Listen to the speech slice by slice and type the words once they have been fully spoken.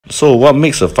So what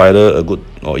makes a fighter a good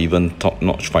or even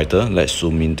top-notch fighter? Let's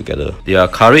zoom in together. They are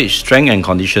courage, strength and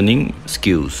conditioning,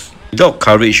 skills. Without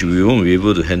courage, we won't be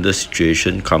able to handle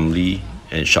situation calmly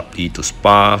and sharply, to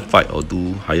spar, fight or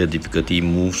do higher difficulty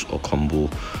moves or combo.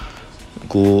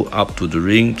 Go up to the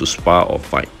ring to spar or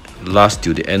fight. Last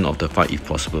till the end of the fight if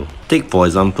possible. Take for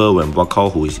example when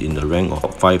Wakao, who is in the rank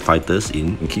of 5 fighters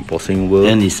in kickboxing world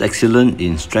and is excellent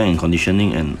in strength and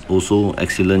conditioning and also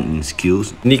excellent in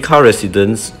skills. Nika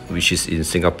Residence, which is in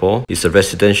Singapore, is a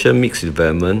residential mixed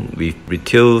development with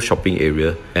retail shopping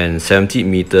area and 70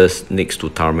 meters next to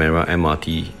Taramera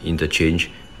MRT interchange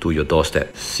to your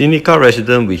doorstep. Sinica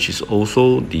Residence, which is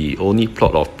also the only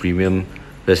plot of premium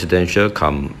residential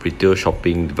cum retail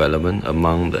shopping development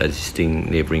among the existing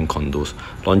neighbouring condos,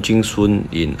 launching soon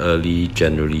in early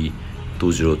January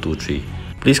 2023.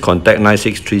 Please contact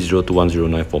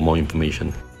 96302109 for more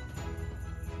information.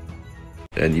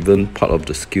 And even part of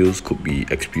the skills could be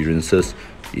experiences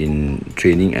in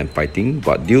training and fighting,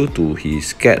 but due to he's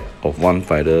scared of one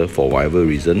fighter for whatever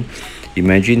reason,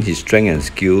 imagine his strength and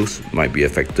skills might be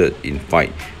affected in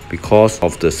fight because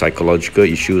of the psychological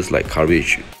issues like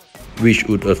courage, which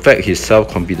would affect his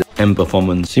self-confidence and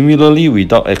performance. Similarly,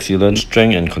 without excellent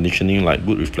strength and conditioning like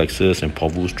good reflexes and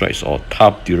powerful strikes or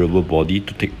tough durable body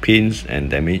to take pains and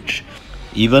damage,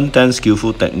 even 10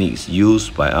 skillful techniques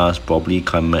used by us probably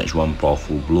can't match one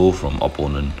powerful blow from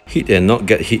opponent. Hit and not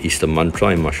get hit is the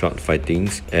mantra in martial art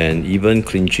fightings, and even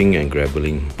clinching and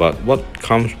grappling. But what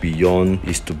comes beyond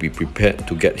is to be prepared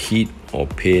to get hit or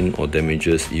pain or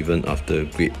damages even after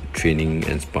great training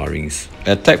and sparrings.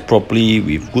 Attack properly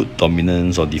with good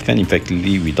dominance or defend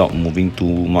effectively without moving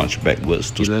too much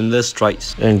backwards to relentless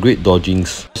strikes and great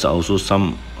dodgings. These are also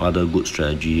some other good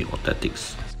strategy or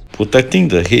tactics. Protecting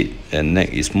the head and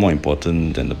neck is more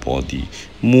important than the body.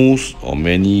 Most or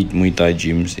many Muay Thai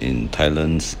gyms in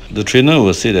Thailand, the trainer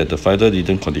will say that the fighter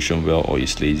didn't condition well or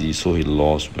is lazy, so he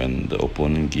lost when the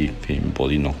opponent gave him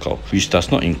body knockout, which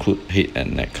does not include head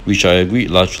and neck, which I agree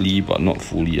largely but not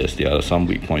fully, as there are some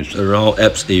weak points around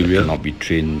abs area that cannot be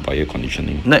trained via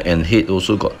conditioning. Neck and head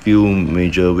also got few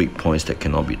major weak points that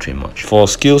cannot be trained much. For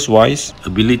skills wise,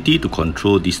 ability to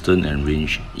control distance and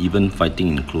range, even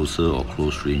fighting in closer or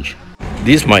close range.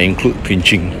 This might include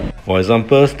clinching. For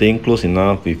example, staying close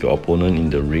enough with your opponent in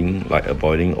the ring, like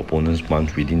avoiding opponent's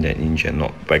punch within an inch and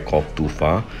not back off too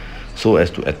far, so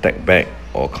as to attack back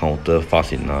or counter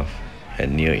fast enough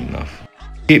and near enough.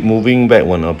 Keep moving back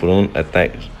when opponent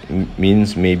attacks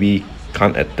means maybe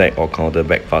can't attack or counter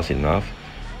back fast enough,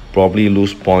 probably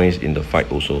lose points in the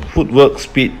fight also. Footwork,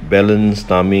 speed, balance,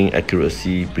 timing,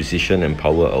 accuracy, precision and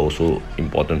power are also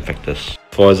important factors.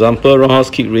 For example, roundhouse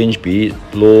kick range, be it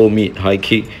low, mid, high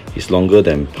kick, is longer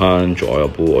than punch or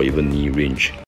elbow or even knee range.